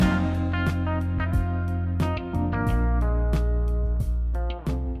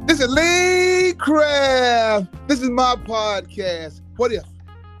This is Lee Craft. This is my podcast. What if?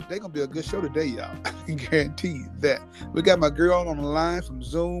 They're going to be a good show today, y'all. I can guarantee you that. We got my girl on the line from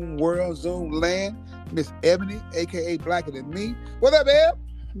Zoom World, Zoom Land, Miss Ebony, a.k.a. Blacker Than Me. What up, Eb?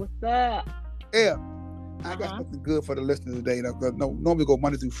 What's up? Eb, I got something good for the listeners today. Normally we go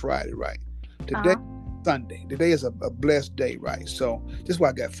Monday through Friday, right? Today, Sunday. Today is a blessed day, right? So this is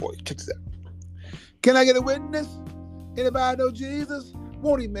what I got for you. Check this out. Can I get a witness? Anybody know Jesus?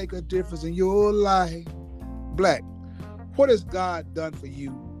 Won't he make a difference in your life? Black, what has God done for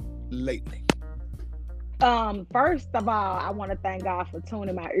you lately? First of all, I want to thank God for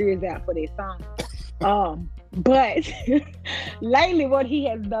tuning my ears out for this song. But lately what he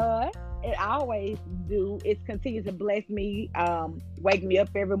has done, and I always do, is continue to bless me, wake me up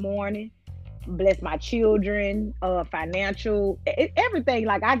every morning, bless my children, financial, everything.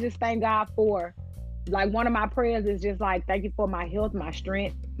 Like, I just thank God for, like, one of my prayers is just like, thank you for my health, my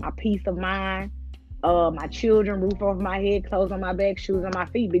strength, my peace of mind, my children, roof over my head, clothes on my back, shoes on my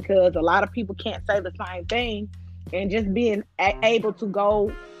feet, because a lot of people can't say the same thing. And just being able to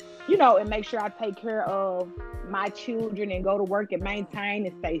go, and make sure I take care of my children and go to work and maintain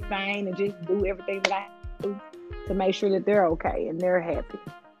and stay sane and just do everything that I do to make sure that they're okay and they're happy.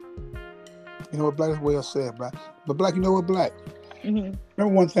 You know what, Black? That's well said, Black. But Black, you know what, Black? Mm-hmm.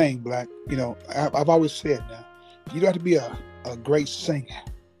 Remember one thing, Black. I've always said now, you don't have to be a great singer.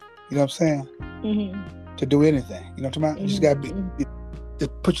 You know what I'm saying? Mm-hmm. To do anything. You know what I'm talking about? Mm-hmm. You just got to be,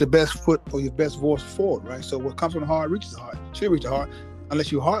 just put your best foot or your best voice forward, right? So what comes from the heart reaches the heart. Should reach the heart,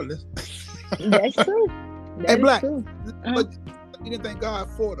 unless you're heartless. That's true. Hey, Black, true. But you didn't thank God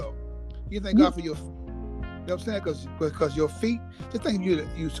for, though. You didn't thank God for your feet. You know what I'm saying? Because your feet, just think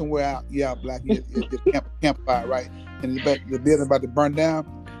you somewhere out, Black, you at campfire, right? And the building about to burn down.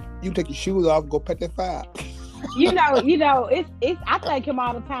 You take your shoes off and go pet that fire. It's I thank him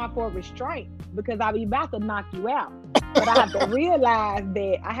all the time for restraint, because I be about to knock you out. But I have to realize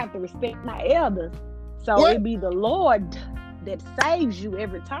that I have to respect my elders. So it be the Lord that saves you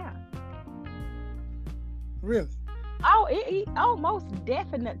every time. Really? Oh, most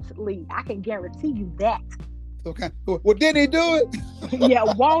definitely. I can guarantee you that. Okay. Well, did he do it? Yeah,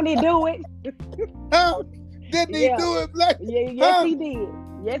 won't he do it? How? Didn't he do it, Black? Yeah, yes, he did.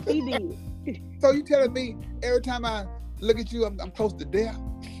 Yes, he did. So you telling me every time I look at you, I'm close to death?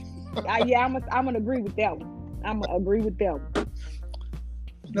 Yeah, I'm gonna agree with that one. I'm gonna agree with that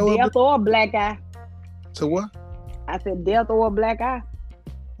one. Death or a black eye. So what? I said death or a black eye.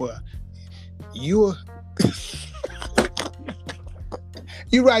 Well, you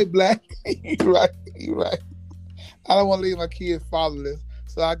right, Black. You right. I don't want to leave my kids fatherless,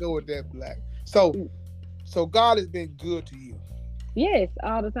 so I go with that, Black. So God has been good to you. Yes,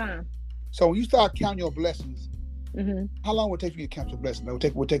 all the time. So when you start counting your blessings, mm-hmm. How long would it take for you to count your blessings?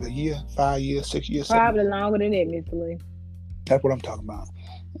 It would take a year, 5 years, 6 years? Probably longer than that, Mr. Lee. That's what I'm talking about.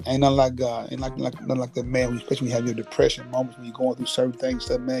 Ain't nothing like God. Ain't nothing like the man, especially when you have your depression moments, when you're going through certain things,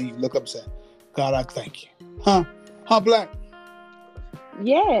 man, you look up and say, God, I thank you. Huh, Black?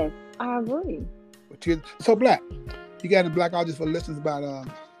 Yes, I agree. So, Black, you got any Black audience for listeners about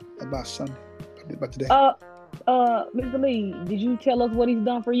Sunday, about today? Mr. Lee, did you tell us what he's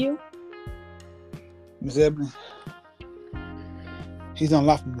done for you? Miss Ebony, he's done a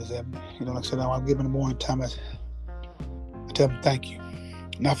lot for me, Miss Ebony. Like I said, I'm giving him more time. I tell him thank you.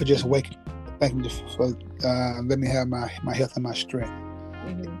 Not for just waking. Thank him for letting me have my health and my strength.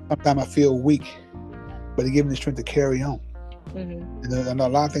 Mm-hmm. Sometimes I feel weak, but he gave me the strength to carry on. Mm-hmm. And I know a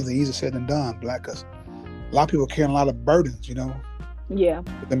lot of things are easier said than done, Black, because a lot of people carrying a lot of burdens, Yeah.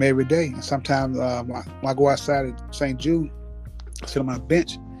 with them every day. And sometimes when I go outside at St. Jude, I sit on my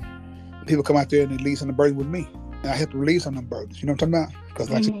bench, people come out there and they leave some of the burden with me. And I have to release some of them burdens. You know what I'm talking about?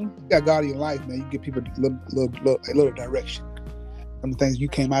 Because you got God in your life, man. You give people a little direction. Some of the things you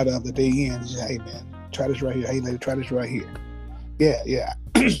came out of the day in, you say, hey, man, try this right here. Hey, lady, try this right here. Yeah.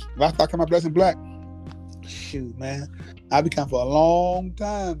 If I start coming out blessing, Black, shoot, man, I'll be coming for a long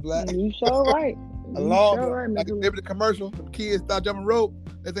time, Black. You sure right. Like maybe the commercial, the kids start jumping rope.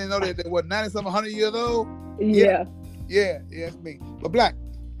 They know that they were 90-something, 100 years old. Yeah, it's me. But Black,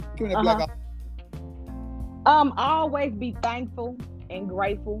 give me that Black. Always be thankful and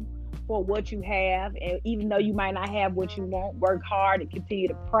grateful for what you have, and even though you might not have what you want, work hard and continue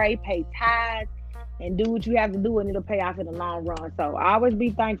to pray, pay tithes, and do what you have to do, and it'll pay off in the long run. So always be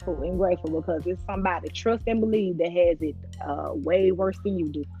thankful and grateful, because it's somebody, trust and believe, that has it way worse than you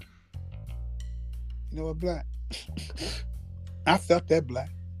do. You know what, Black? I felt that, Black.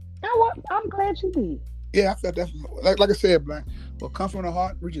 You know what? I'm glad you did. Yeah, I felt that. Like I said, Black, what comes from the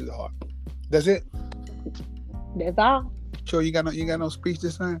heart reaches the heart. That's it. That's all. Sure, you got no speech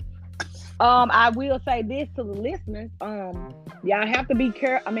this time. I will say this to the listeners. Y'all have to be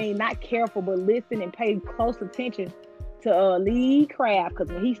careful. I mean, not careful, but listen and pay close attention to Lee Craft, because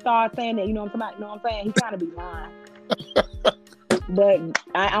when he starts saying that, you know what I'm talking about, you know what I'm saying, he kind of be lying. But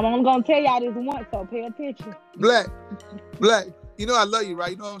I'm only gonna tell y'all this once, so pay attention. Black, you know I love you,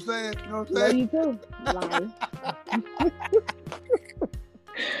 right? You know what I'm saying? You know what I'm saying? Love you too.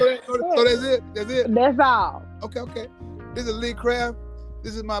 So that's it. That's it. That's all. Okay. This is Lee Craft.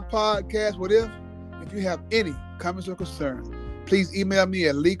 This is my podcast. What if? If you have any comments or concerns, please email me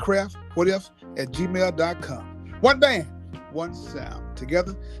at leecraftwhatif@gmail.com. One band, one sound.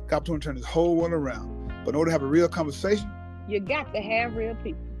 Together, got opportunity to turn this whole world around. But in order to have a real conversation, you got to have real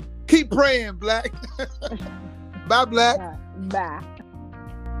people. Keep praying, Black. Bye, Black. Bye.